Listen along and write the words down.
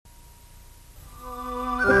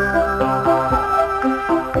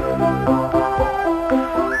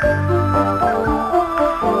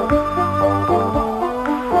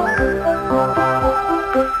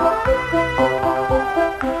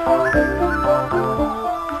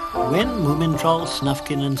When Moomin Troll,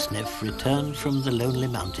 Snufkin and Sniff returned from the lonely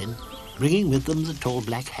mountain, bringing with them the tall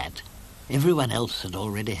black hat, everyone else had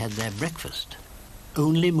already had their breakfast.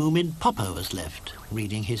 Only Moomin Popper was left,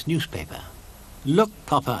 reading his newspaper. "Look,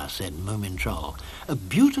 Popper," said Moomin Troll, "a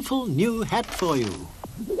beautiful new hat for you."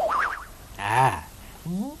 "Ah."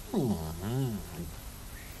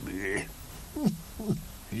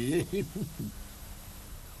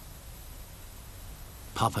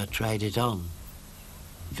 Popper tried it on,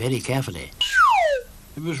 very carefully.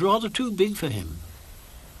 It was rather too big for him.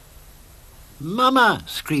 "Mama,"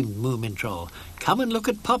 screamed Moomin Troll, "come and look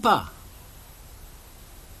at Popper."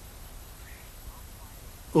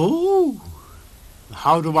 "Oh,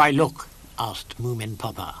 how do I look?" asked Moomin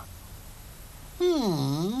Popper.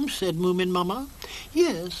 Said Moomin Mama.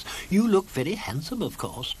 "Yes, you look very handsome, of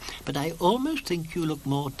course, but I almost think you look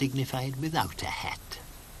more dignified without a hat."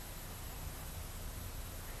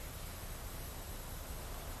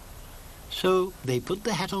 So they put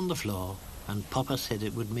the hat on the floor, and Popper said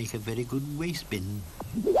it would make a very good waste bin.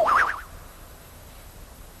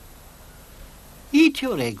 "Eat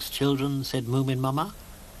your eggs, children," said Moomin Mama.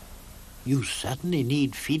 "You certainly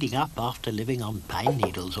need feeding up after living on pine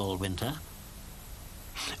needles all winter."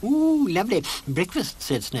 "Ooh, lovely breakfast,"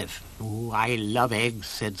 said Sniff. "Ooh, I love eggs,"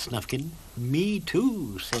 said Snufkin. "Me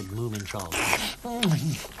too," said Moomin Troll.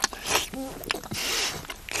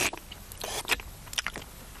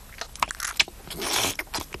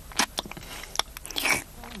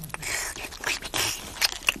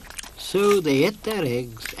 So they ate their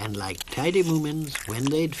eggs, and like tidy Moomins, when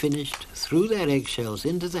they'd finished, threw their eggshells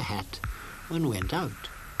into the hat and went out.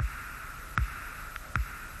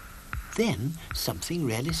 Then something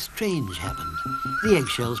really strange happened. The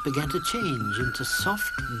eggshells began to change into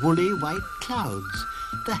soft, woolly white clouds.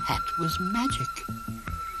 The hat was magic.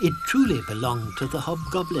 It truly belonged to the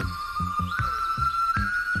hobgoblin.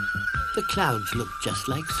 The clouds looked just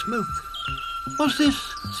like smoke. "What's this?"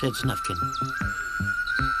 said Snufkin.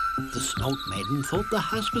 The Snout Maiden thought the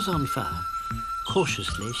house was on fire.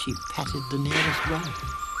 Cautiously, she patted the nearest one.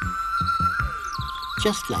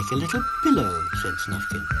 "Just like a little pillow," said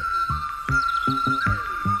Snufkin.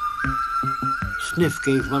 Sniff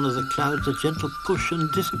gave one of the clouds a gentle push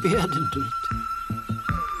and disappeared into it.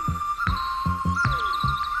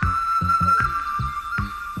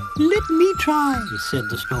 "Let me try," said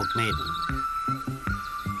the Snout Maiden.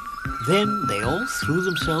 Then they all threw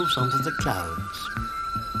themselves onto the clouds.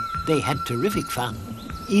 They had terrific fun,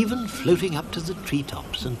 even floating up to the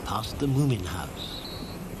treetops and past the Moomin house.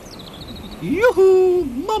 "Yoo-hoo,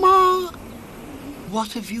 Mama!"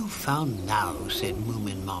 "What have you found now?" said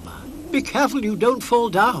Moomin Mama. "Be careful you don't fall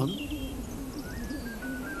down."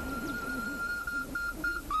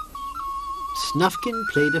 Snufkin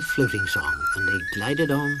played a floating song, and they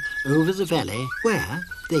glided on over the valley, where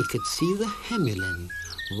they could see the Hemulin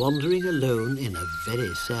wandering alone in a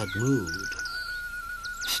very sad mood.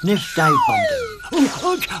 Sniff dive-bombed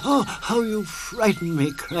him. "Oh, how you frightened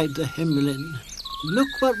me," cried the Hemulin. "Look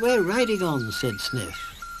what we're riding on," said Sniff.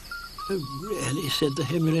 "Really," said the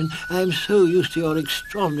Hemulin, "I'm so used to your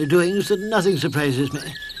extraordinary doings that nothing surprises me.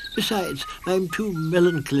 Besides, I'm too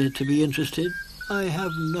melancholy to be interested. I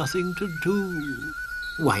have nothing to do."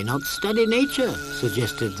 "Why not study nature?"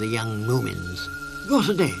 suggested the young Moomins.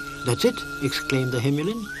 "Certainly, that's it," exclaimed the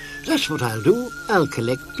Hemulin. "That's what I'll do. I'll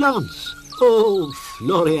collect plants. Oh,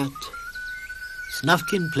 Floriat."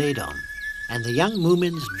 Snufkin played on, and the young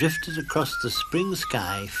Moomins drifted across the spring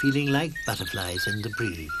sky feeling like butterflies in the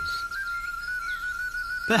breeze.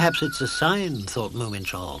 "Perhaps it's a sign," thought Moomin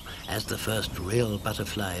Troll, as the first real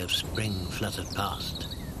butterfly of spring fluttered past.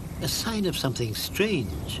 "A sign of something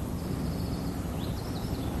strange."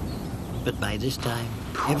 But by this time,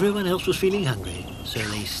 everyone else was feeling hungry, so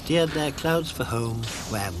they steered their clouds for home,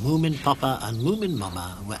 where Moomin Popper and Moomin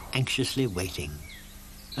Mama were anxiously waiting.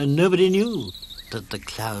 And nobody knew that the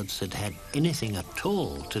clouds had had anything at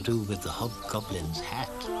all to do with the hobgoblin's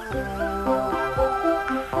hat.